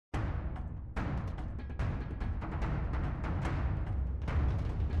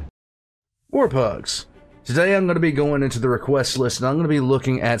Warpugs. Today I'm going to be going into the request list and I'm going to be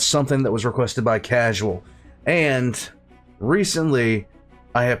looking at something that was requested by Casual. And recently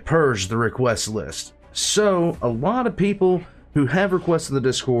I have purged the request list. So a lot of people who have requested the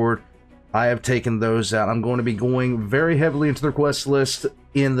Discord, I have taken those out. I'm going to be going very heavily into the request list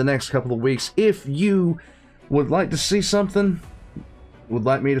in the next couple of weeks. If you would like to see something, would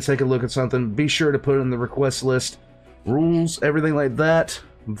like me to take a look at something, be sure to put it in the request list. Rules, everything like that,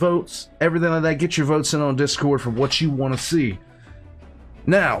 votes, everything like that. Get your votes in on Discord for what you want to see.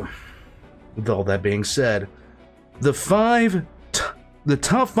 Now, with all that being said, the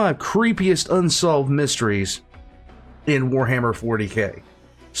top 5 creepiest unsolved mysteries in Warhammer 40k.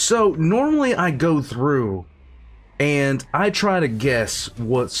 So normally I go through and I try to guess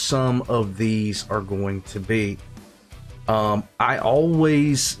what some of these are going to be. I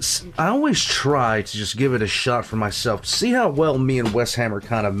always try to just give it a shot for myself to see how well me and WesHammer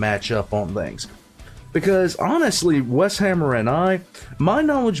kind of match up on things. Because honestly, WesHammer and my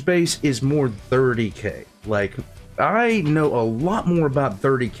knowledge base is more 30k. Like, I know a lot more about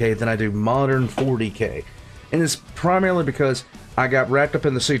 30k than I do modern 40k. And it's primarily because I got wrapped up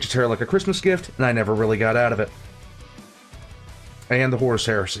in the Siege of Terror like a Christmas gift, and I never really got out of it. And the Horus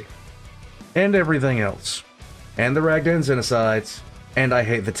Heresy. And everything else. And the Ragdan Genocides. And I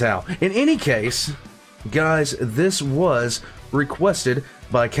hate the Tau. In any case, guys, this was requested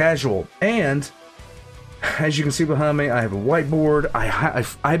by Casual. And as you can see behind me, I have a whiteboard.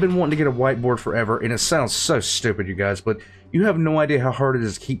 I've been wanting to get a whiteboard forever, and it sounds so stupid, you guys, but you have no idea how hard it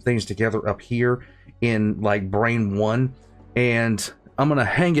is to keep things together up here in, like, Brain 1. And I'm going to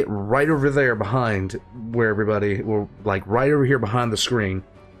hang it right over there behind where everybody, or, like, right over here behind the screen.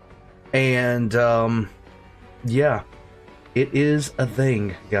 And, yeah, it is a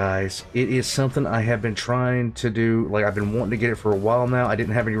thing, guys. It is something I have been trying to do. Like, I've been wanting to get it for a while now. I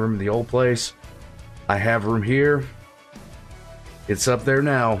didn't have any room in the old place. I have room here. It's up there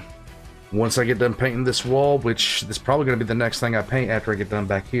now. Once I get done painting this wall, which is probably going to be the next thing I paint after I get done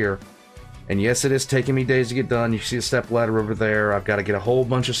back here. And yes, it is taking me days to get done. You see a step ladder over there. I've got to get a whole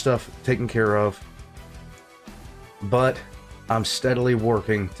bunch of stuff taken care of. But I'm steadily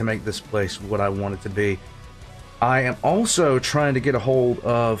working to make this place what I want it to be. I am also trying to get a hold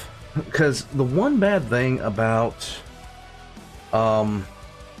of, because the one bad thing about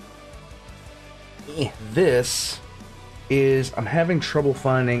this is I'm having trouble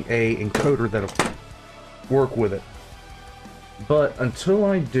finding a encoder that'll work with it. But until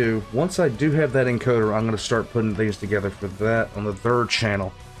I do, once I do have that encoder, I'm going to start putting things together for that on the 3rd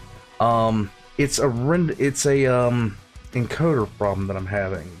channel. It's a encoder problem that I'm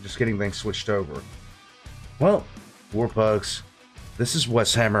having, just getting things switched over. Well, Warpugs, this is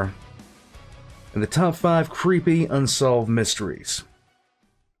WesHammer, and the top 5 creepy unsolved mysteries.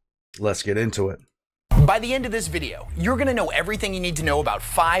 Let's get into it. By the end of this video, you're going to know everything you need to know about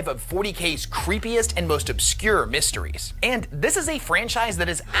 5 of 40k's creepiest and most obscure mysteries. And this is a franchise that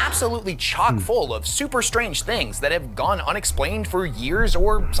is absolutely chock full of super strange things that have gone unexplained for years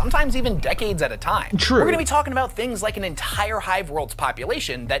or sometimes even decades at a time. True. We're going to be talking about things like an entire hive world's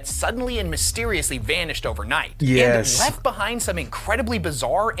population that suddenly and mysteriously vanished overnight. Yes. And left behind some incredibly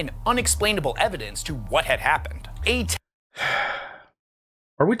bizarre and unexplainable evidence to what had happened.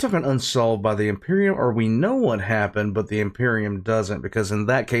 Are we talking unsolved by the Imperium, or we know what happened, but the Imperium doesn't? Because in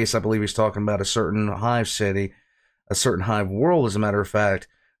that case, I believe he's talking about a certain hive city, a certain hive world, as a matter of fact,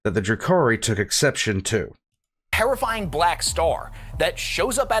 that the Drukhari took exception to. Terrifying black star that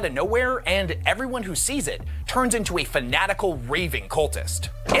shows up out of nowhere, and everyone who sees it turns into a fanatical raving cultist.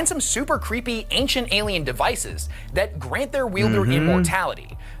 And some super creepy ancient alien devices that grant their wielder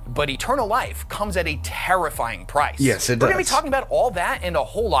immortality. But eternal life comes at a terrifying price. Yes, it does. We're going to be talking about all that and a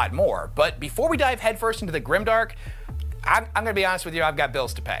whole lot more. But before we dive headfirst into the grimdark, I'm going to be honest with you, I've got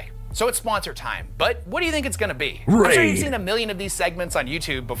bills to pay. So it's sponsor time. But what do you think it's going to be? Raid. I'm sure you've seen a million of these segments on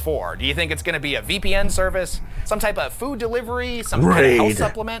YouTube before. Do you think it's going to be a VPN service, some type of food delivery, some kind of health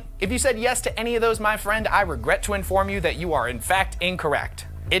supplement? If you said yes to any of those, my friend, I regret to inform you that you are in fact incorrect.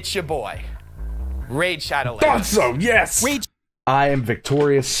 It's your boy, Raid Shadow Legends. Thought so, yes! Raid. I am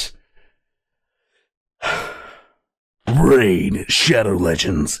victorious. Raid Shadow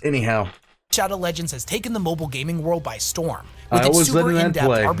Legends. Anyhow, Shadow Legends has taken the mobile gaming world by storm I with its always let super that in-depth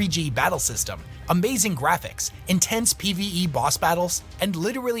play. RPG battle system, amazing graphics, intense PvE boss battles, and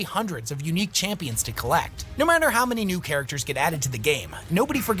literally hundreds of unique champions to collect. No matter how many new characters get added to the game,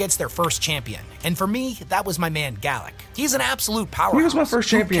 nobody forgets their first champion, and for me, that was my man Gallic. He's an absolute powerhouse. He was my first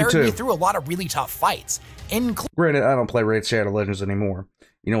champion who carried too. me through a lot of really tough fights, granted, I don't play Raid Shadow Legends anymore.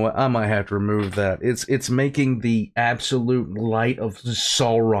 You know what? I might have to remove that. It's making the absolute light of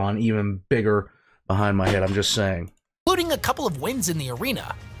Sauron even bigger behind my head. I'm just saying. Including a couple of wins in the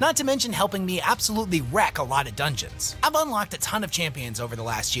arena, not to mention helping me absolutely wreck a lot of dungeons. I've unlocked a ton of champions over the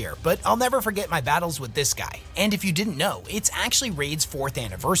last year, but I'll never forget my battles with this guy. And if you didn't know, it's actually Raid's 4th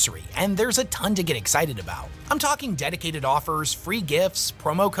anniversary, and there's a ton to get excited about. I'm talking dedicated offers, free gifts,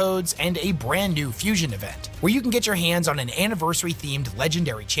 promo codes, and a brand new fusion event, where you can get your hands on an anniversary-themed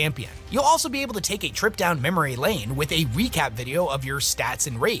legendary champion. You'll also be able to take a trip down memory lane with a recap video of your stats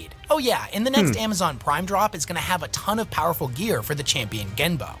in Raid. Oh yeah, and the next Amazon Prime drop is going to have a ton of powerful gear for the champion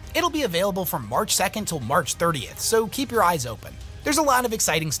Genbo. It'll be available from March 2nd till March 30th, so keep your eyes open. There's a lot of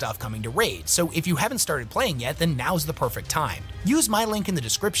exciting stuff coming to Raid, so if you haven't started playing yet, then now's the perfect time. Use my link in the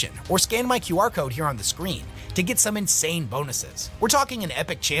description, or scan my QR code here on the screen to get some insane bonuses. We're talking an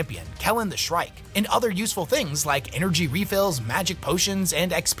epic champion, Kellen the Shrike, and other useful things like energy refills, magic potions,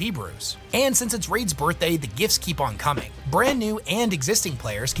 and XP brews. And since it's Raid's birthday, the gifts keep on coming. Brand new and existing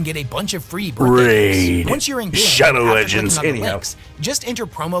players can get a bunch of free birthday gifts. Once you're in game, Shadow Legends, anyhow. Links, just enter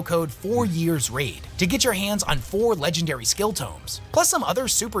promo code 4YearsRaid to get your hands on 4 legendary skill tomes, plus some other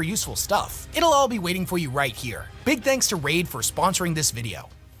super useful stuff. It'll all be waiting for you right here. Big thanks to Raid for sponsoring this video.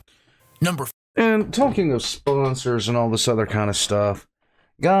 And talking of sponsors and all this other kind of stuff,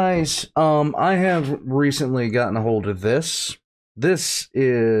 guys, I have recently gotten a hold of this. This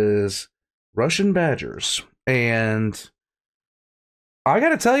is Russian Badgers, and I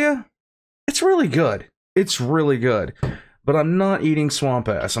gotta tell you, it's really good. It's really good, but I'm not eating swamp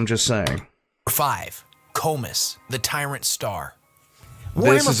ass, I'm just saying. 5. Comus, the Tyrant Star.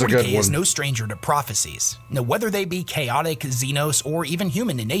 This Warhammer is a good 40K is one. no stranger to prophecies. Now, whether they be chaotic, Xenos, or even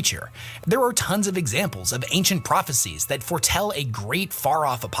human in nature, there are tons of examples of ancient prophecies that foretell a great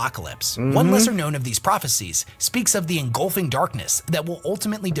far-off apocalypse. One lesser known of these prophecies speaks of the engulfing darkness that will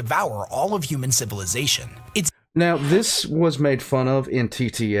ultimately devour all of human civilization. Now, this was made fun of in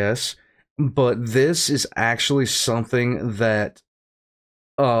TTS, but this is actually something that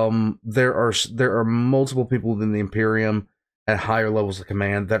there are multiple people within the Imperium at higher levels of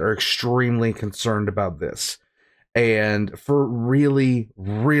command that are extremely concerned about this, and for really,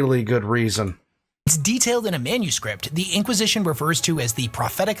 really good reason. It's detailed in a manuscript the Inquisition refers to as the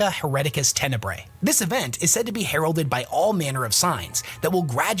Prophetica Hereticus Tenebrae. This event is said to be heralded by all manner of signs that will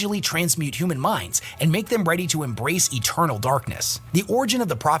gradually transmute human minds and make them ready to embrace eternal darkness. The origin of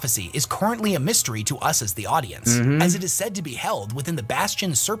the prophecy is currently a mystery to us as the audience, as it is said to be held within the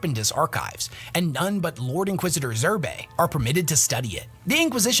Bastion Serpendus archives, and none but Lord Inquisitor Zerbe are permitted to study it. The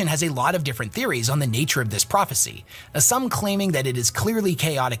Inquisition has a lot of different theories on the nature of this prophecy, some claiming that it is clearly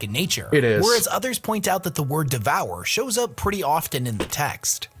chaotic in nature, whereas others point out that the word devour shows up pretty often in the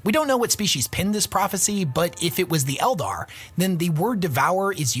text. We don't know what species penned this prophecy, but if it was the Eldar, then the word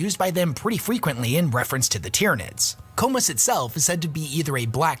devour is used by them pretty frequently in reference to the Tyranids. Comus itself is said to be either a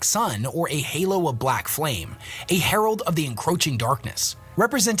black sun or a halo of black flame, a herald of the encroaching darkness,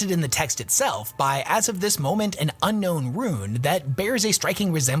 represented in the text itself by, as of this moment, an unknown rune that bears a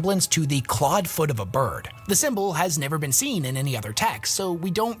striking resemblance to the clawed foot of a bird. The symbol has never been seen in any other text, so we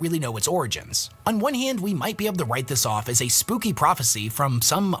don't really know its origins. On one hand, we might be able to write this off as a spooky prophecy from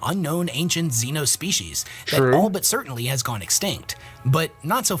some unknown ancient Xeno species that all but certainly has gone extinct. But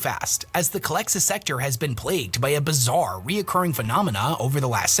not so fast, as the Calexis sector has been plagued by a bizarre, reoccurring phenomena over the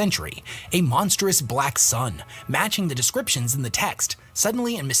last century, a monstrous black sun, matching the descriptions in the text,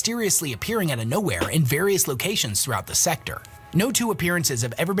 suddenly and mysteriously appearing out of nowhere in various locations throughout the sector. No two appearances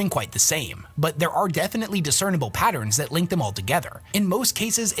have ever been quite the same, but there are definitely discernible patterns that link them all together. In most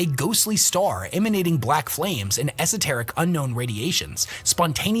cases, a ghostly star emanating black flames and esoteric unknown radiations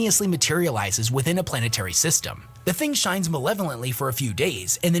spontaneously materializes within a planetary system. The thing shines malevolently for a few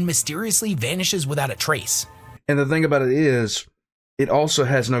days and then mysteriously vanishes without a trace. And the thing about it is, it also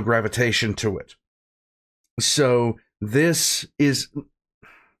has no gravitation to it. So this is,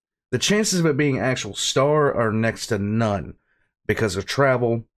 the chances of it being an actual star are next to none because of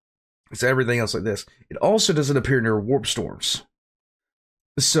travel. It's everything else like this. It also doesn't appear near warp storms.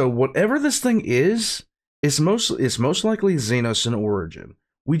 So whatever this thing is, it's most likely Xenos in origin.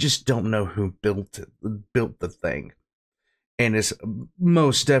 We just don't know who built the thing. And it's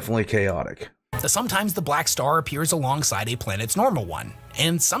most definitely chaotic. Sometimes the black star appears alongside a planet's normal one,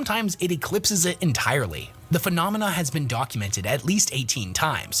 and sometimes it eclipses it entirely. The phenomena has been documented at least 18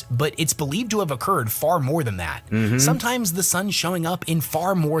 times, but it's believed to have occurred far more than that. Sometimes the sun showing up in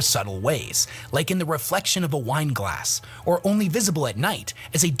far more subtle ways, like in the reflection of a wine glass, or only visible at night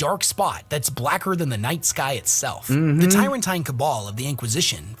as a dark spot that's blacker than the night sky itself. The Tyrantine cabal of the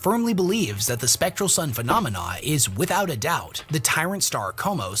Inquisition firmly believes that the spectral sun phenomena is, without a doubt, the tyrant star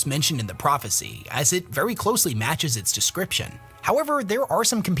Comos mentioned in the prophecy, as it very closely matches its description. However, there are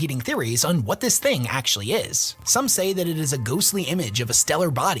some competing theories on what this thing actually is. Some say that it is a ghostly image of a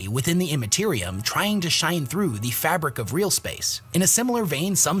stellar body within the immaterium trying to shine through the fabric of real space. In a similar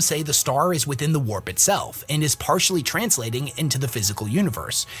vein, some say the star is within the warp itself and is partially translating into the physical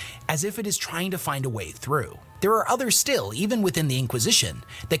universe, as if it is trying to find a way through. There are others still, even within the Inquisition,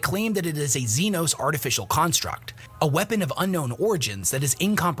 that claim that it is a Xenos artificial construct, a weapon of unknown origins that is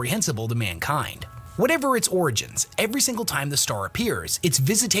incomprehensible to mankind. Whatever its origins, every single time the star appears, its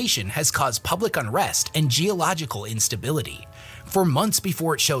visitation has caused public unrest and geological instability. For months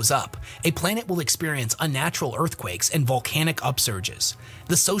before it shows up, a planet will experience unnatural earthquakes and volcanic upsurges.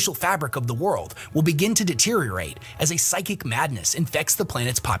 The social fabric of the world will begin to deteriorate as a psychic madness infects the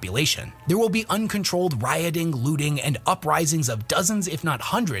planet's population. There will be uncontrolled rioting, looting, and uprisings of dozens, if not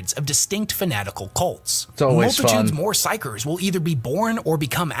hundreds, of distinct fanatical cults. It's always Multitudes fun. more psychers will either be born or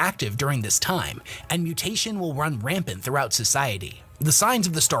become active during this time, and mutation will run rampant throughout society. The signs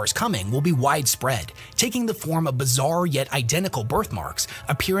of the star's coming will be widespread, taking the form of bizarre yet identical birthmarks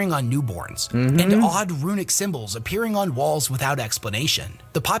appearing on newborns, and odd runic symbols appearing on walls without explanation.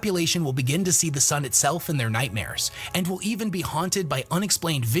 The population will begin to see the sun itself in their nightmares, and will even be haunted by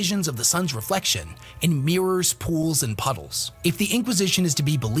unexplained visions of the sun's reflection in mirrors, pools, and puddles. If the Inquisition is to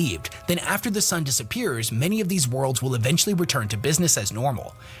be believed, then after the sun disappears, many of these worlds will eventually return to business as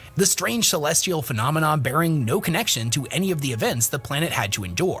normal. The strange celestial phenomena bearing no connection to any of the events the planet had to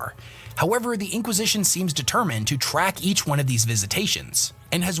endure. However, the Inquisition seems determined to track each one of these visitations,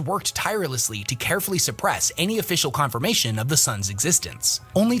 and has worked tirelessly to carefully suppress any official confirmation of the sun's existence.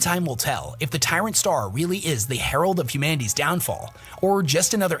 Only time will tell if the Tyrant Star really is the herald of humanity's downfall, or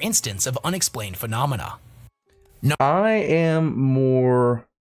just another instance of unexplained phenomena. I am more...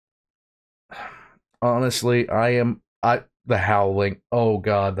 Honestly, the Howling. Oh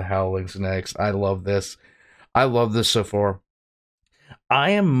god, the Howling's next. I love this. I love this so far.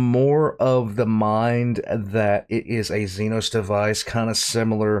 I am more of the mind that it is a Xenos device, kind of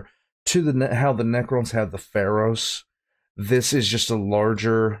similar to how the Necrons have the Pharaohs. This is just a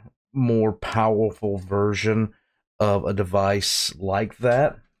larger, more powerful version of a device like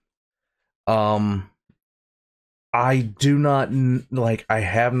that. I do not, I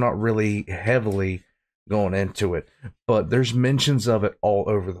have not really heavily gone into it, but there's mentions of it all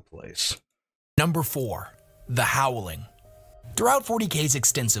over the place. Number 4. The Howling. Throughout 40K's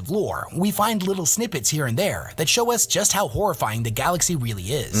extensive lore, we find little snippets here and there that show us just how horrifying the galaxy really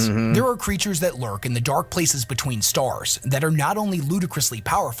is. There are creatures that lurk in the dark places between stars that are not only ludicrously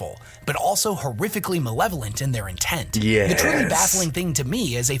powerful, but also horrifically malevolent in their intent. The truly baffling thing to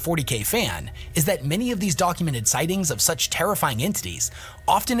me as a 40K fan is that many of these documented sightings of such terrifying entities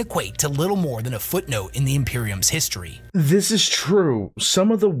often equate to little more than a footnote in the Imperium's history. This is true.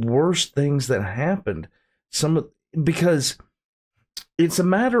 Some of the worst things that happened, because it's a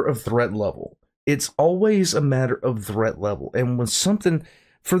matter of threat level. It's always a matter of threat level. And when something,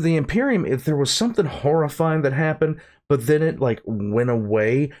 for the Imperium, if there was something horrifying that happened, but then it went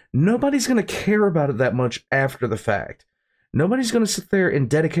away, nobody's going to care about it that much after the fact. Nobody's going to sit there and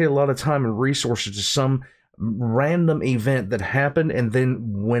dedicate a lot of time and resources to some random event that happened and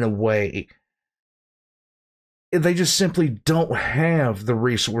then went away. They just simply don't have the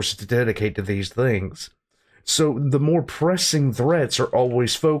resources to dedicate to these things. So the more pressing threats are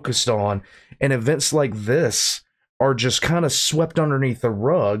always focused on, and events like this are just kind of swept underneath the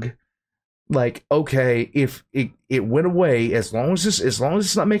rug. Okay, if it went away, as long as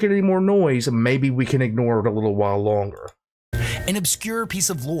it's not making any more noise, maybe we can ignore it a little while longer. An obscure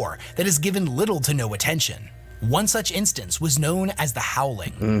piece of lore that is given little to no attention. One such instance was known as the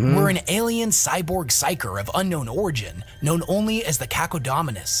Howling, where an alien cyborg psyker of unknown origin, known only as the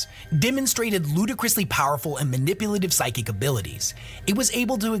Cacodominus, demonstrated ludicrously powerful and manipulative psychic abilities. It was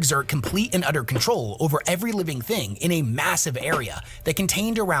able to exert complete and utter control over every living thing in a massive area that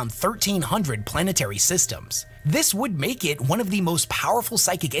contained around 1,300 planetary systems. This would make it one of the most powerful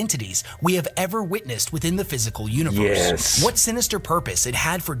psychic entities we have ever witnessed within the physical universe. What sinister purpose it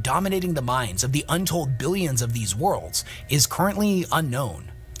had for dominating the minds of the untold billions of these worlds is currently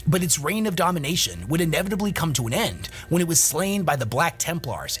unknown. But its reign of domination would inevitably come to an end when it was slain by the Black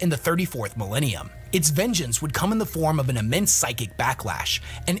Templars in the 34th millennium. Its vengeance would come in the form of an immense psychic backlash,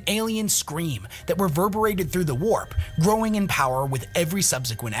 an alien scream that reverberated through the warp, growing in power with every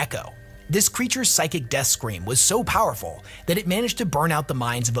subsequent echo. This creature's psychic death scream was so powerful that it managed to burn out the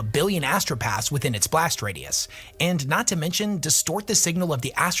minds of 1 billion astropaths within its blast radius, and not to mention distort the signal of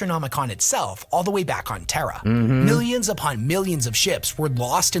the Astronomicon itself all the way back on Terra. Millions upon millions of ships were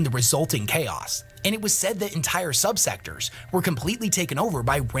lost in the resulting chaos, and it was said that entire subsectors were completely taken over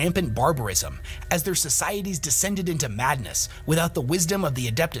by rampant barbarism as their societies descended into madness without the wisdom of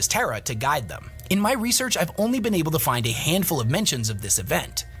the Adeptus Terra to guide them. In my research, I've only been able to find a handful of mentions of this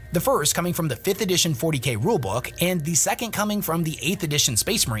event. The first coming from the 5th edition 40k rulebook, and the second coming from the 8th edition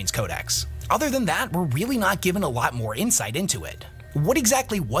Space Marines Codex. Other than that, we're really not given a lot more insight into it. What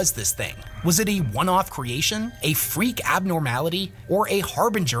exactly was this thing? Was it a one-off creation, a freak abnormality, or a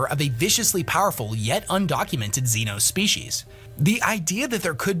harbinger of a viciously powerful yet undocumented Xenos species? The idea that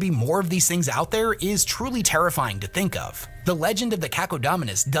there could be more of these things out there is truly terrifying to think of. The legend of the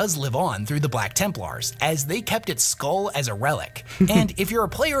Cacodominus does live on through the Black Templars, as they kept its skull as a relic. And if you're a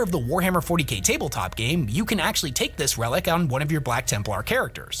player of the Warhammer 40k tabletop game, you can actually take this relic on one of your Black Templar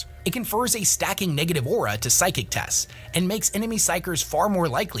characters. It confers a stacking negative aura to psychic tests, and makes enemy psychers far more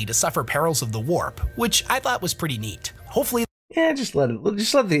likely to suffer perils of the warp, which I thought was pretty neat. Hopefully, Yeah, just let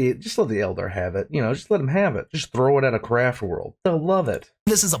the Elder have it. You know, just let him have it. Just throw it at a craft world. They'll love it.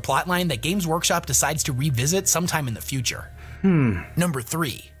 this is a plotline that Games Workshop decides to revisit sometime in the future. Number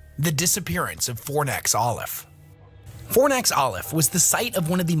 3. The disappearance of Fornax Aleph. Fornax Aleph was the site of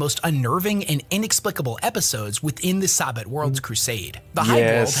one of the most unnerving and inexplicable episodes within the Sabbat World's crusade. The Hive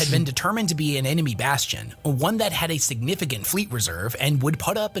World had been determined to be an enemy bastion, one that had a significant fleet reserve and would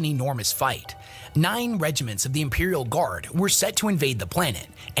put up an enormous fight. 9 regiments of the Imperial Guard were set to invade the planet,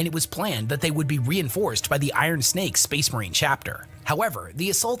 and it was planned that they would be reinforced by the Iron Snake Space Marine chapter. However,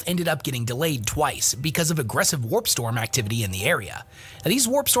 the assault ended up getting delayed twice because of aggressive warp storm activity in the area. These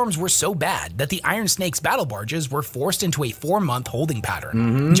warp storms were so bad that the Iron Snake's battle barges were forced into a 4-month holding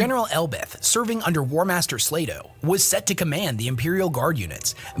pattern. General Elbeth, serving under War Master Slato, was set to command the Imperial Guard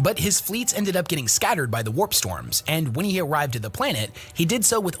units, but his fleets ended up getting scattered by the warp storms, and when he arrived at the planet, he did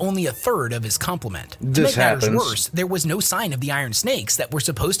so with only a third of his complement. To make matters worse, there was no sign of the Iron Snakes that were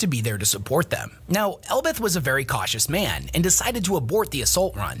supposed to be there to support them. Now, Elbeth was a very cautious man and decided to abort the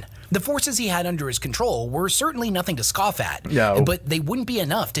assault run. The forces he had under his control were certainly nothing to scoff at, but they wouldn't be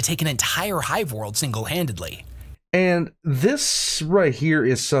enough to take an entire Hive world single-handedly. And this right here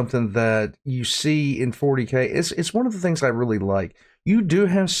is something that you see in 40k. It's one of the things I really like. You do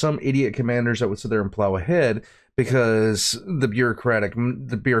have some idiot commanders that would sit there and plow ahead because the bureaucratic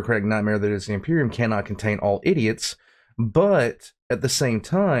nightmare that is the Imperium cannot contain all idiots. But at the same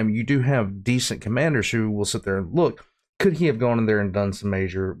time, you do have decent commanders who will sit there and look. Could he have gone in there and done some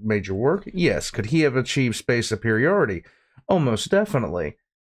major work? Yes. Could he have achieved space superiority? Almost definitely.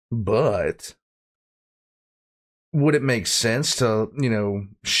 But would it make sense to,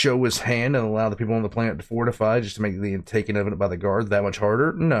 show his hand and allow the people on the planet to fortify just to make the taking of it by the guards that much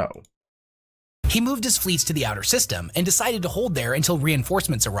harder? No. He moved his fleets to the outer system and decided to hold there until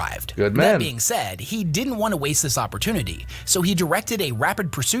reinforcements arrived. Good man. That being said, he didn't want to waste this opportunity, so he directed a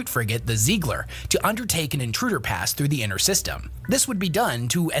rapid pursuit frigate, the Ziegler, to undertake an intruder pass through the inner system. This would be done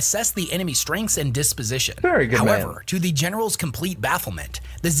to assess the enemy strengths and disposition. Very good, However, to the general's complete bafflement,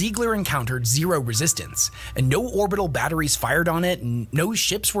 the Ziegler encountered 0 resistance, and no orbital batteries fired on it, and no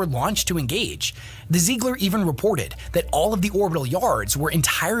ships were launched to engage. The Ziegler even reported that all of the orbital yards were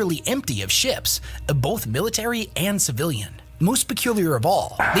entirely empty of ships, both military and civilian. Most peculiar of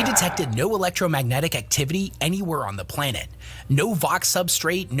all, they detected no electromagnetic activity anywhere on the planet. No Vox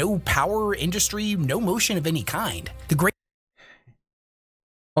substrate, no power industry, no motion of any kind.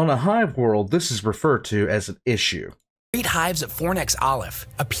 On a Hive world, this is referred to as an issue. Great hives at Fornax Aleph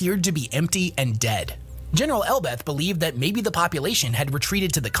appeared to be empty and dead. General Elbeth believed that maybe the population had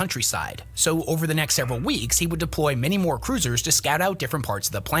retreated to the countryside, so over the next several weeks he would deploy many more cruisers to scout out different parts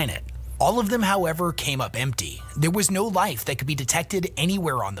of the planet. All of them, however, came up empty. There was no life that could be detected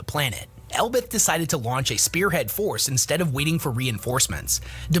anywhere on the planet. Elbeth decided to launch a spearhead force instead of waiting for reinforcements,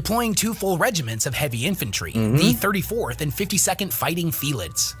 deploying 2 full regiments of heavy infantry, the 34th and 52nd Fighting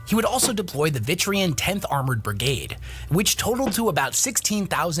Felids. He would also deploy the Vitrian 10th Armored Brigade, which totaled to about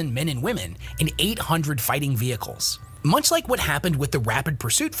 16,000 men and women and 800 fighting vehicles. Much like what happened with the rapid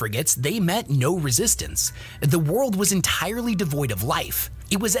pursuit frigates, they met no resistance. The world was entirely devoid of life.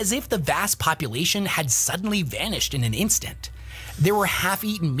 It was as if the vast population had suddenly vanished in an instant. There were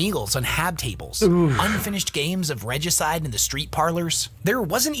half-eaten meals on hab tables, unfinished games of regicide in the street parlors. There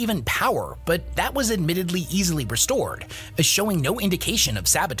wasn't even power, but that was admittedly easily restored, showing no indication of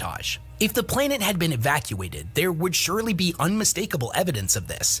sabotage. If the planet had been evacuated, there would surely be unmistakable evidence of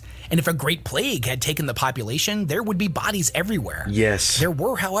this. And if a great plague had taken the population, there would be bodies everywhere. Yes. There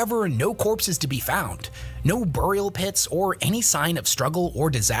were, however, no corpses to be found, no burial pits, or any sign of struggle or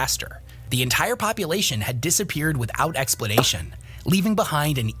disaster. The entire population had disappeared without explanation, leaving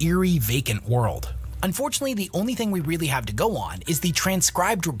behind an eerie, vacant world. Unfortunately, the only thing we really have to go on is the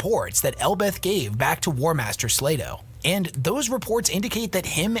transcribed reports that Elbeth gave back to War Master Slato. And those reports indicate that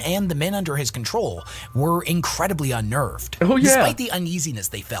him and the men under his control were incredibly unnerved. Oh, yeah. Despite the uneasiness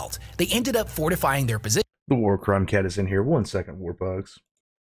they felt, they ended up fortifying their position. The War Crime Cat is in here. 1 second, Warbugs.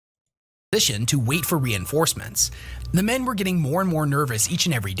 To wait for reinforcements. The men were getting more and more nervous each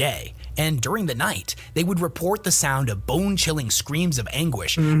and every day, and during the night, they would report the sound of bone-chilling screams of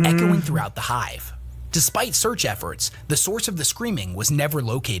anguish echoing throughout the hive. Despite search efforts, the source of the screaming was never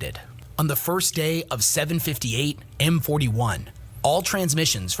located. On the first day of 758 M41, all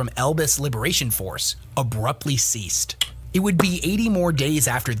transmissions from Elbeth's Liberation Force abruptly ceased. It would be 80 more days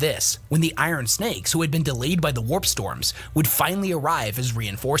after this when the Iron Snakes, who had been delayed by the warp storms, would finally arrive as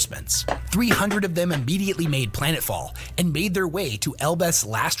reinforcements. 300 of them immediately made planetfall and made their way to Elbeth's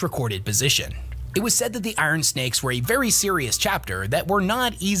last recorded position. It was said that the Iron Snakes were a very serious chapter that were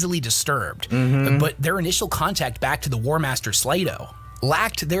not easily disturbed, but their initial contact back to the War Master Slato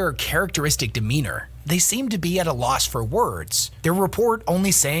lacked their characteristic demeanor. They seemed to be at a loss for words, their report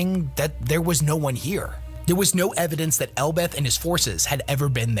only saying that there was no one here. There was no evidence that Elbeth and his forces had ever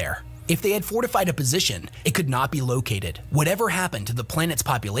been there. If they had fortified a position, it could not be located. Whatever happened to the planet's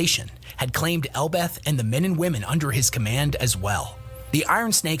population had claimed Elbeth and the men and women under his command as well. The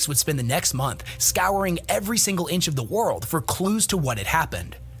Iron Snakes would spend the next month scouring every single inch of the world for clues to what had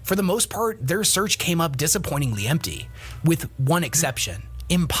happened. For the most part, their search came up disappointingly empty, with one exception.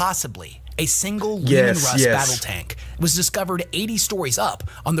 Impossibly, a single Lehman Russ battle tank was discovered 80 stories up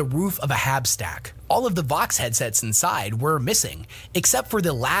on the roof of a hab stack. All of the Vox headsets inside were missing, except for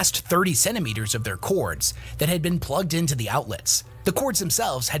the last 30 centimeters of their cords that had been plugged into the outlets. The cords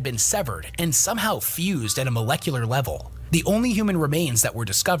themselves had been severed and somehow fused at a molecular level. The only human remains that were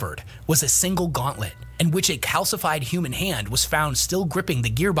discovered was a single gauntlet, in which a calcified human hand was found still gripping the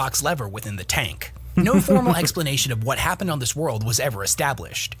gearbox lever within the tank. No formal explanation of what happened on this world was ever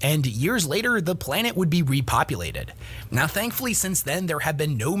established, and years later, the planet would be repopulated. Now, thankfully, since then, there have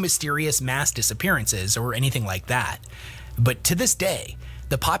been no mysterious mass disappearances or anything like that. But to this day,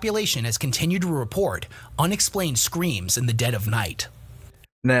 the population has continued to report unexplained screams in the dead of night.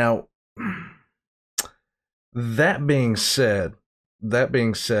 Now, that being said,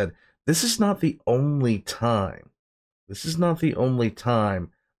 this is not the only time.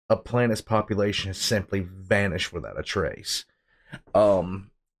 A planet's population has simply vanished without a trace.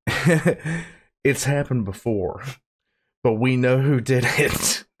 It's happened before, but we know who did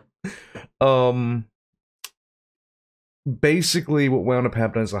it. Basically, what wound up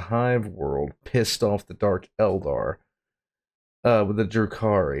happening is a hive world pissed off the Dark Eldar with the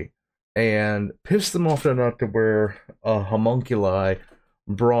Drukhari, and pissed them off enough to where a homunculi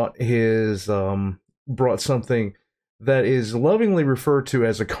brought something that is lovingly referred to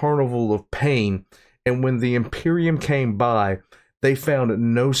as a carnival of pain, and when the Imperium came by, they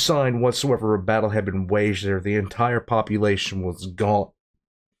found no sign whatsoever a battle had been waged there. The entire population was gone.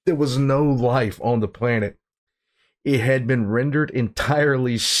 There was no life on the planet. It had been rendered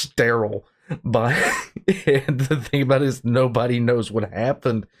entirely sterile by... and the thing about it is nobody knows what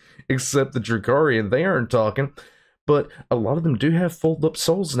happened except the Drukhari, and they aren't talking. But a lot of them do have fold-up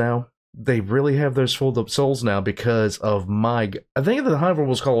souls now. They really have those fold-up souls now because of I think the hive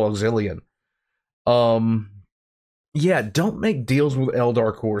was called Auxilian. Yeah, don't make deals with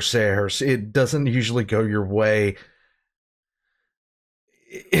Eldar Corsairs. It doesn't usually go your way.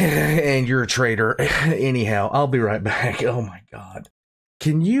 And you're a traitor. Anyhow, I'll be right back. Oh my god.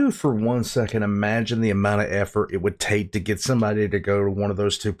 Can you, for 1 second, imagine the amount of effort it would take to get somebody to go to one of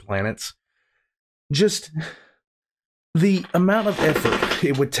those two planets? Just... the amount of effort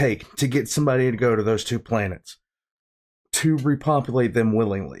it would take to get somebody to go to those two planets, to repopulate them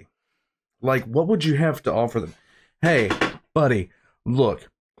willingly. Like, what would you have to offer them? Hey, buddy, look,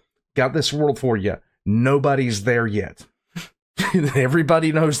 got this world for you. Nobody's there yet.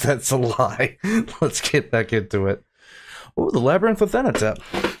 Everybody knows that's a lie. Let's get back into it. Oh, the Labyrinth of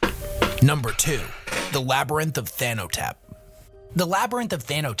Thanotep. Number 2, the Labyrinth of Thanotep. The Labyrinth of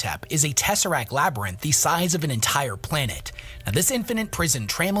Thanotep is a tesseract labyrinth the size of an entire planet. Now, this infinite prison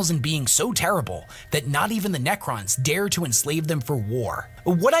trammels in being so terrible that not even the Necrons dare to enslave them for war.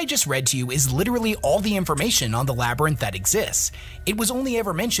 What I just read to you is literally all the information on the labyrinth that exists. It was only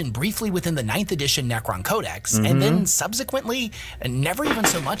ever mentioned briefly within the 9th edition Necron Codex, and then subsequently never even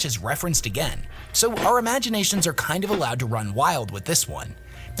so much as referenced again. So our imaginations are kind of allowed to run wild with this one.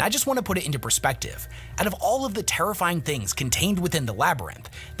 I just want to put it into perspective. Out of all of the terrifying things contained within the labyrinth,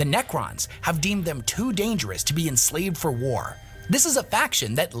 the Necrons have deemed them too dangerous to be enslaved for war. This is a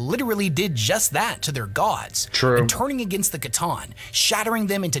faction that literally did just that to their gods, True. turning against the Catan, shattering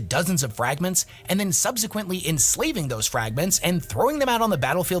them into dozens of fragments, and then subsequently enslaving those fragments and throwing them out on the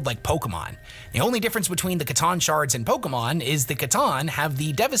battlefield like Pokemon. The only difference between the Catan shards and Pokemon is the Catan have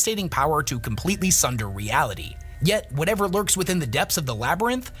the devastating power to completely sunder reality. Yet, whatever lurks within the depths of the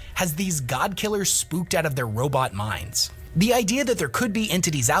labyrinth has these god-killers spooked out of their robot minds. The idea that there could be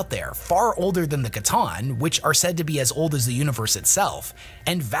entities out there far older than the Catan, which are said to be as old as the universe itself,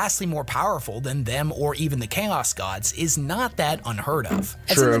 and vastly more powerful than them or even the Chaos Gods is not that unheard of.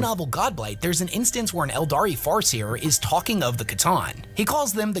 As in the novel Godblight, there's an instance where an Eldari Farseer is talking of the Catan. He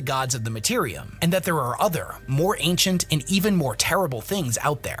calls them the gods of the Materium, and that there are other, more ancient and even more terrible things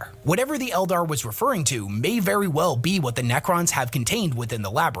out there. Whatever the Eldar was referring to may very well be what the Necrons have contained within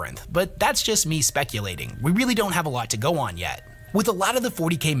the labyrinth, but that's just me speculating. We really don't have a lot to go on yet. With a lot of the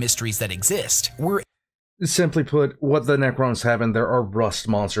 40k mysteries that exist, we're Simply put, what the Necrons have in there are rust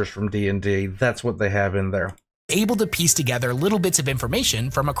monsters from D&D. That's what they have in there. able to piece together little bits of information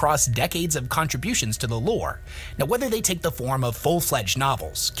from across decades of contributions to the lore. Now, whether they take the form of full-fledged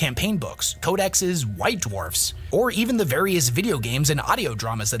novels, campaign books, codexes, white dwarfs, or even the various video games and audio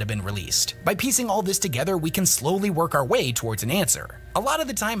dramas that have been released, by piecing all this together, we can slowly work our way towards an answer. A lot of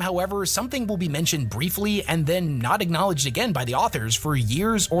the time, however, something will be mentioned briefly and then not acknowledged again by the authors for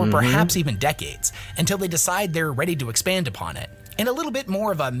years or perhaps even decades, until they decide they're ready to expand upon it. In a little bit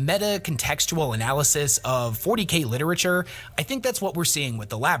more of a meta-contextual analysis of 40k literature, I think that's what we're seeing with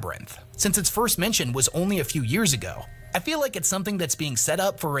The Labyrinth. Since its first mention was only a few years ago, I feel like it's something that's being set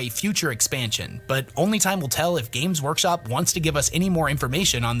up for a future expansion, but only time will tell if Games Workshop wants to give us any more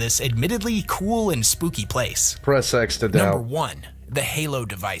information on this admittedly cool and spooky place. Press X to doubt. Number 1. The Halo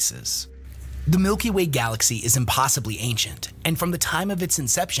devices. The Milky Way galaxy is impossibly ancient, and from the time of its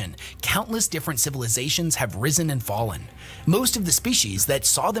inception, countless different civilizations have risen and fallen. Most of the species that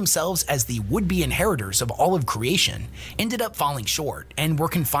saw themselves as the would-be inheritors of all of creation ended up falling short and were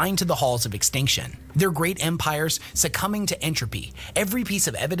confined to the halls of extinction. Their great empires succumbing to entropy, every piece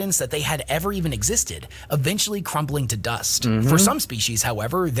of evidence that they had ever even existed eventually crumbling to dust. For some species,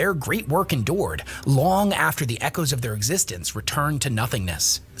 however, their great work endured long after the echoes of their existence returned to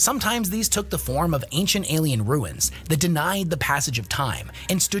nothingness. Sometimes these took the form of ancient alien ruins that denied the passage of time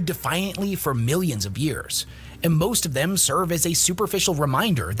and stood defiantly for millions of years. And most of them serve as a superficial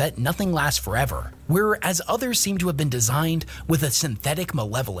reminder that nothing lasts forever, whereas others seem to have been designed with a synthetic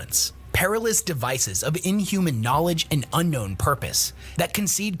malevolence. Perilous devices of inhuman knowledge and unknown purpose that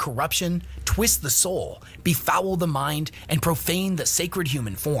concede corruption, twist the soul, befoul the mind, and profane the sacred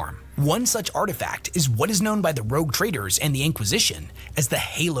human form. One such artifact is what is known by the rogue traders and the Inquisition as the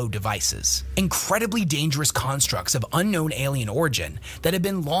Halo devices. Incredibly dangerous constructs of unknown alien origin that have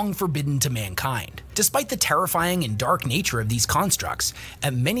been long forbidden to mankind. Despite the terrifying and dark nature of these constructs,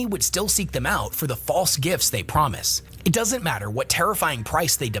 many would still seek them out for the false gifts they promise. It doesn't matter what terrifying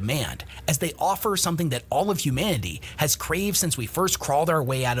price they demand, as they offer something that all of humanity has craved since we first crawled our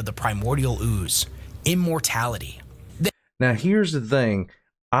way out of the primordial ooze: immortality. Now here's the thing,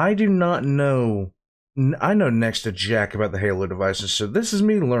 I do not know, I know next to jack about the Halo devices, so this is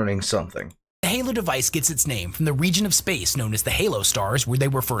me learning something. The Halo device gets its name from the region of space known as the Halo stars, where they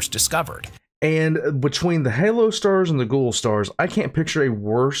were first discovered. And between the Halo stars and the Ghoul stars, I can't picture a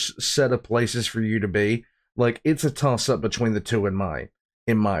worse set of places for you to be. Like, it's a toss-up between the two in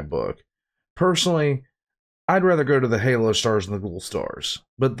my book. Personally, I'd rather go to the Halo stars than the Ghoul stars,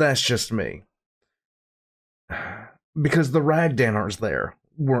 but that's just me. Because the Ragdanners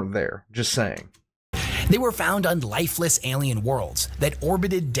weren't there, just saying. They were found on lifeless alien worlds that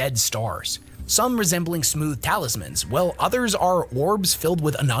orbited dead stars, some resembling smooth talismans, while others are orbs filled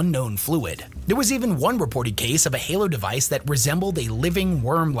with an unknown fluid. There was even one reported case of a Halo device that resembled a living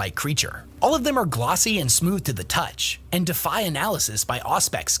worm-like creature. All of them are glossy and smooth to the touch, and defy analysis by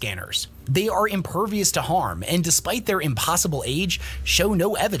Auspex scanners. They are impervious to harm, and despite their impossible age, show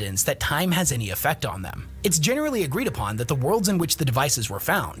no evidence that time has any effect on them. It's generally agreed upon that the worlds in which the devices were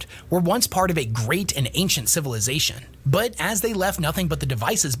found were once part of a great and ancient civilization. But as they left nothing but the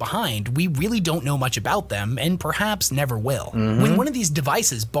devices behind, we really don't know much about them, and perhaps never will. When one of these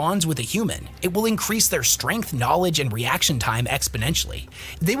devices bonds with a human, it will increase their strength, knowledge, and reaction time exponentially.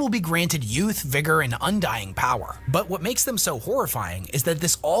 They will be granted youth, vigor, and undying power. But what makes them so horrifying is that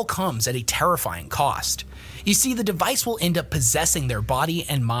this all comes at a terrifying cost. You see, the device will end up possessing their body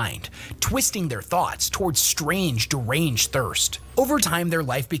and mind, twisting their thoughts towards strange, deranged thirst. Over time, their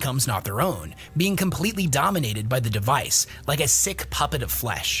life becomes not their own, being completely dominated by the device, like a sick puppet of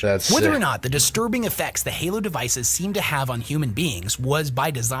flesh. Whether or not the disturbing effects the Halo devices seem to have on human beings was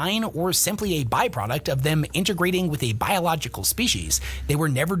by design or simply a byproduct of them integrating with a biological species they were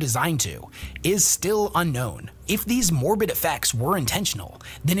never designed to, is still unknown. If these morbid effects were intentional,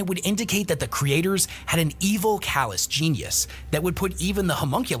 then it would indicate that the creators had an evil, callous genius that would put even the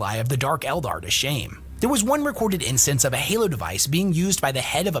homunculi of the Dark Eldar to shame. There was one recorded instance of a Halo device being used by the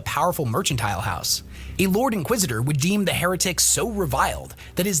head of a powerful mercantile house. A Lord Inquisitor would deem the heretic so reviled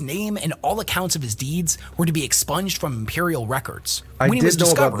that his name and all accounts of his deeds were to be expunged from Imperial records. When he was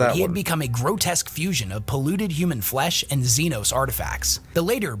discovered, he had become a grotesque fusion of polluted human flesh and Xenos artifacts, the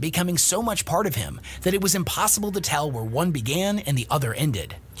later becoming so much part of him that it was impossible to tell where one began and the other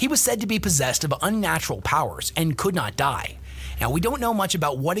ended. He was said to be possessed of unnatural powers and could not die. Now, we don't know much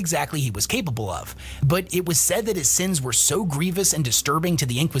about what exactly he was capable of, but it was said that his sins were so grievous and disturbing to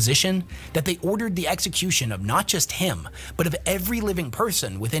the Inquisition that they ordered the execution of not just him, but of every living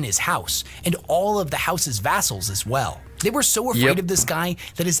person within his house and all of the house's vassals as well. They were so afraid of this guy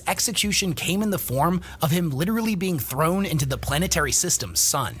that his execution came in the form of him literally being thrown into the planetary system's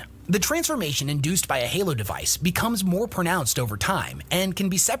sun. The transformation induced by a Halo device becomes more pronounced over time and can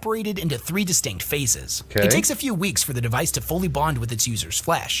be separated into 3 distinct phases. It takes a few weeks for the device to fully bond with its user's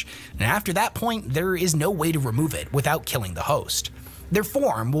flesh, and after that point, there is no way to remove it without killing the host. Their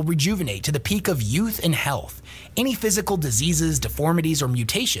form will rejuvenate to the peak of youth and health. Any physical diseases, deformities, or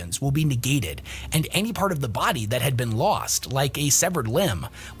mutations will be negated, and any part of the body that had been lost, like a severed limb,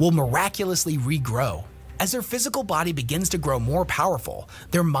 will miraculously regrow. As their physical body begins to grow more powerful,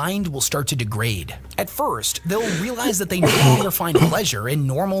 their mind will start to degrade. At first, they'll realize that they no longer find pleasure in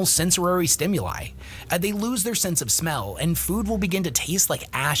normal sensory stimuli. They lose their sense of smell, and food will begin to taste like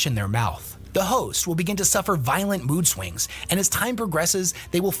ash in their mouth. The host will begin to suffer violent mood swings, and as time progresses,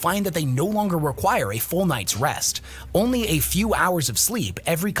 they will find that they no longer require a full night's rest, only a few hours of sleep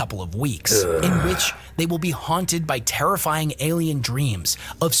every couple of weeks, in which they will be haunted by terrifying alien dreams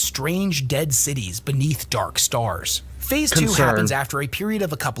of strange dead cities beneath dark stars. Phase 2 happens after a period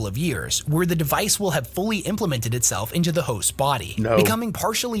of a couple of years, where the device will have fully implemented itself into the host's body, becoming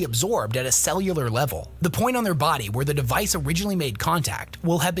partially absorbed at a cellular level. The point on their body where the device originally made contact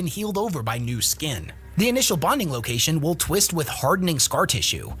will have been healed over by new skin. The initial bonding location will twist with hardening scar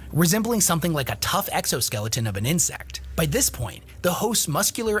tissue, resembling something like a tough exoskeleton of an insect. By this point, the host's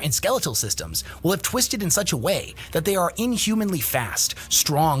muscular and skeletal systems will have twisted in such a way that they are inhumanly fast,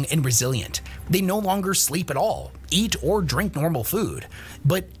 strong, and resilient. They no longer sleep at all, eat or drink normal food.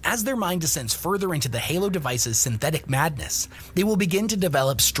 But as their mind descends further into the Halo device's synthetic madness, they will begin to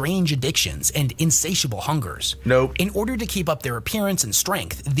develop strange addictions and insatiable hungers. In order to keep up their appearance and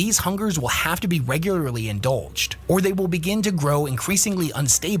strength, these hungers will have to be regularly indulged, or they will begin to grow increasingly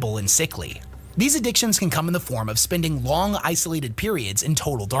unstable and sickly. These addictions can come in the form of spending long isolated periods in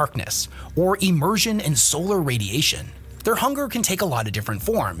total darkness, or immersion in solar radiation. Their hunger can take a lot of different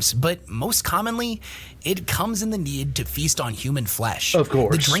forms, but most commonly, it comes in the need to feast on human flesh,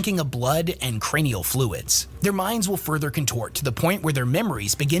 the drinking of blood and cranial fluids. Their minds will further contort to the point where their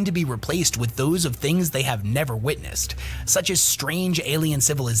memories begin to be replaced with those of things they have never witnessed, such as strange alien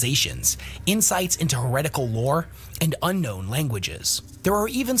civilizations, insights into heretical lore, and unknown languages. There are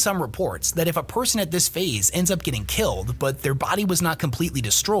even some reports that if a person at this phase ends up getting killed, but their body was not completely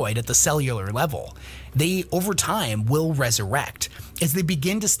destroyed at the cellular level, they, over time, will resurrect as they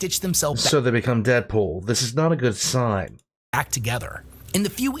begin to stitch themselves So they become Deadpool. This is not a good sign. Back together. In the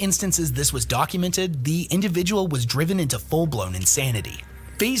few instances this was documented, the individual was driven into full-blown insanity.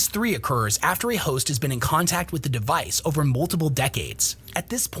 Phase 3 occurs after a host has been in contact with the device over multiple decades. At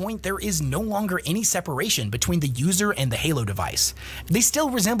this point, there is no longer any separation between the user and the Halo device. They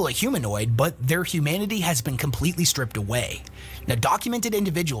still resemble a humanoid, but their humanity has been completely stripped away. Now, documented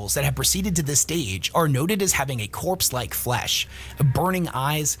individuals that have proceeded to this stage are noted as having a corpse-like flesh, burning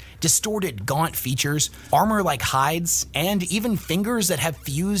eyes, distorted gaunt features, armor-like hides, and even fingers that have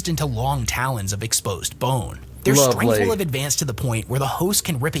fused into long talons of exposed bone. Their Lovely. strength will have advanced to the point where the host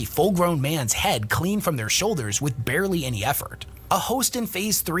can rip a full-grown man's head clean from their shoulders with barely any effort. A host in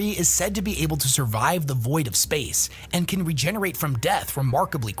Phase 3 is said to be able to survive the void of space and can regenerate from death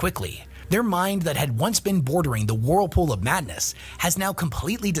remarkably quickly. Their mind that had once been bordering the whirlpool of madness has now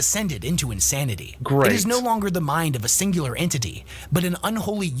completely descended into insanity. Great. It is no longer the mind of a singular entity, but an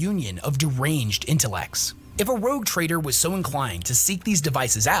unholy union of deranged intellects. If a rogue trader was so inclined to seek these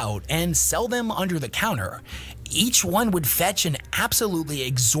devices out and sell them under the counter, each one would fetch an absolutely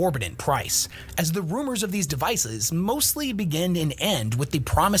exorbitant price, as the rumors of these devices mostly begin and end with the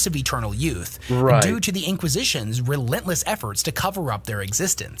promise of eternal youth, Right. due to the Inquisition's relentless efforts to cover up their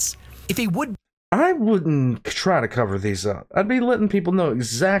existence. If a would I wouldn't try to cover these up. I'd be letting people know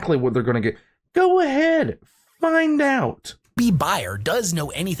exactly what they're going to get. Go ahead, find out. be buyer does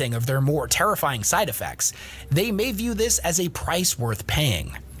know anything of their more terrifying side effects, they may view this as a price worth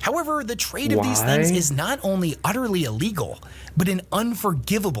paying. However, the trade of these things is not only utterly illegal, but an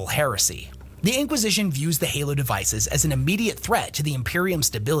unforgivable heresy. The Inquisition views the Halo devices as an immediate threat to the Imperium's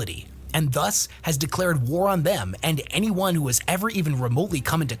stability, and thus has declared war on them and anyone who has ever even remotely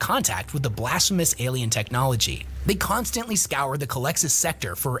come into contact with the blasphemous alien technology. They constantly scour the Calexis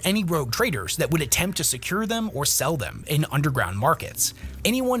sector for any rogue traders that would attempt to secure them or sell them in underground markets.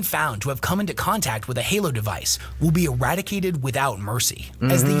 Anyone found to have come into contact with a Halo device will be eradicated without mercy.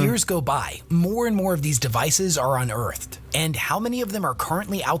 As the years go by, more and more of these devices are unearthed, and how many of them are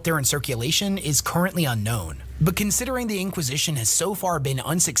currently out there in circulation is currently unknown. But considering the Inquisition has so far been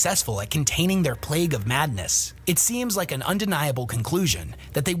unsuccessful at containing their plague of madness, it seems like an undeniable conclusion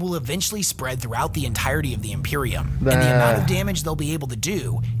that they will eventually spread throughout the entirety of the Imperium, and the amount of damage they'll be able to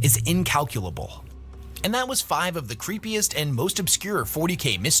do is incalculable. And that was 5 of the creepiest and most obscure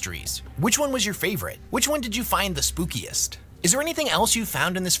 40k mysteries. Which one was your favorite? Which one did you find the spookiest? Is there anything else you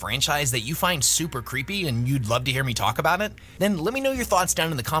found in this franchise that you find super creepy and you'd love to hear me talk about it? Then let me know your thoughts down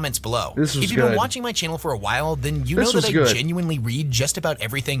in the comments below. This was if you've good. been watching my channel for a while, then you know This that was I good. genuinely read just about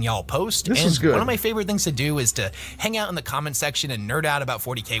everything y'all post. This and was good. one of my favorite things to do is to hang out in the comment section and nerd out about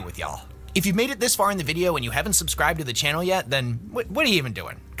 40k with y'all. If you've made it this far in the video and you haven't subscribed to the channel yet, then what are you even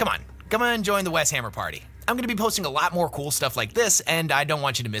doing? Come on, join the WesHammer party. I'm going to be posting a lot more cool stuff like this, and I don't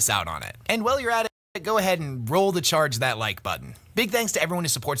want you to miss out on it. And while you're at it, go ahead and roll the charge that like button. Big thanks to everyone who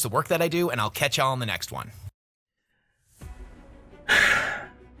supports the work that I do, and I'll catch y'all in the next one.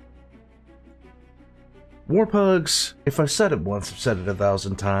 Warpugs, if I said it once, I've said it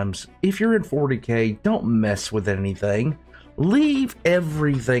 1,000 times. If you're in 40k, don't mess with anything. Leave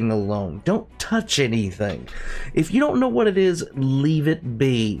everything alone. Don't touch anything. If you don't know what it is, leave it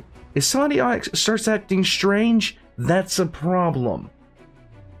be. If somebody starts acting strange, that's a problem.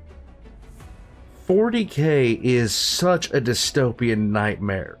 40k is such a dystopian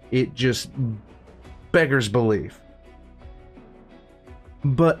nightmare. It just beggars belief.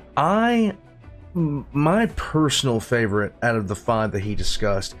 But my personal favorite out of the 5 that he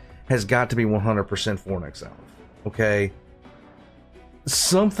discussed has got to be 100% Fornix Alpha. Okay?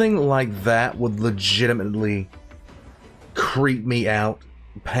 Something like that would legitimately creep me out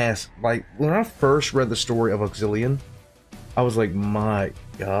past, like, when I first read the story of Auxilian, I was like, my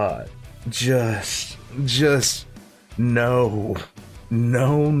god, just no,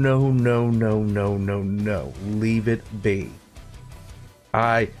 leave it be.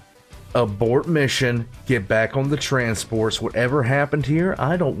 Abort mission, get back on the transports. Whatever happened here,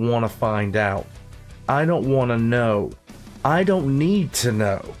 I don't want to find out. I don't want to know. I don't need to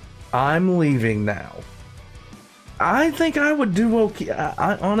know. I'm leaving now. I think I would do okay.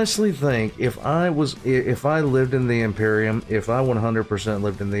 I honestly think if I lived in the Imperium, if I 100%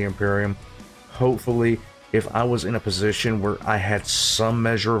 lived in the Imperium, hopefully if I was in a position where I had some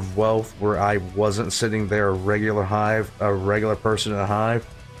measure of wealth, where I wasn't sitting there a regular person in a hive,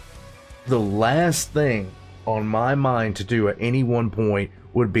 the last thing on my mind to do at any one point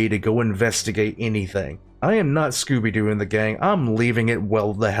would be to go investigate anything. I am not Scooby-Doo in the gang. I'm leaving it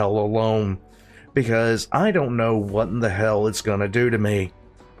well the hell alone, because I don't know what in the hell it's gonna do to me.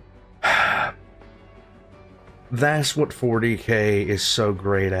 That's what 40k is so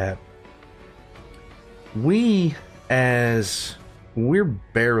great at. We're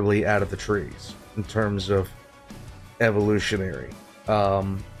barely out of the trees in terms of evolutionary.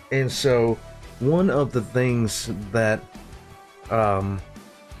 And so one of the things that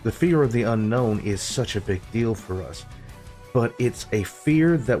the fear of the unknown is such a big deal for us, but it's a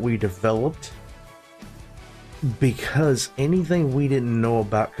fear that we developed because anything we didn't know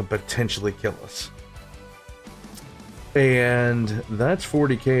about could potentially kill us. And that's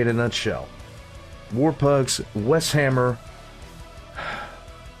 40k in a nutshell. Warpugs, WesHammer,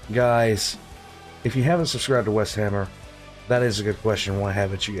 guys, if you haven't subscribed to WesHammer, that is a good question. Why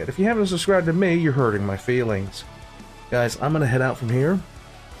haven't you yet? If you haven't subscribed to me, you're hurting my feelings. Guys, I'm going to head out from here.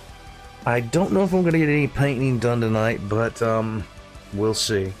 I don't know if I'm going to get any painting done tonight, but we'll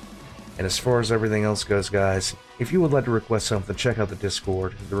see. And as far as everything else goes, guys, if you would like to request something, check out the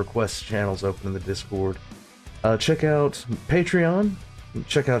Discord. The request channel's open in the Discord. Check out Patreon.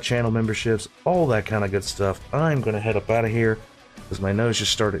 Check out channel memberships. All that kind of good stuff. I'm going to head up out of here because my nose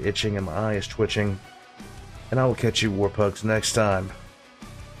just started itching and my eye is twitching. And I will catch you, Warpugs, next time.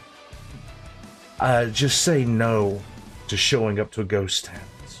 Just say no to showing up to a ghost town.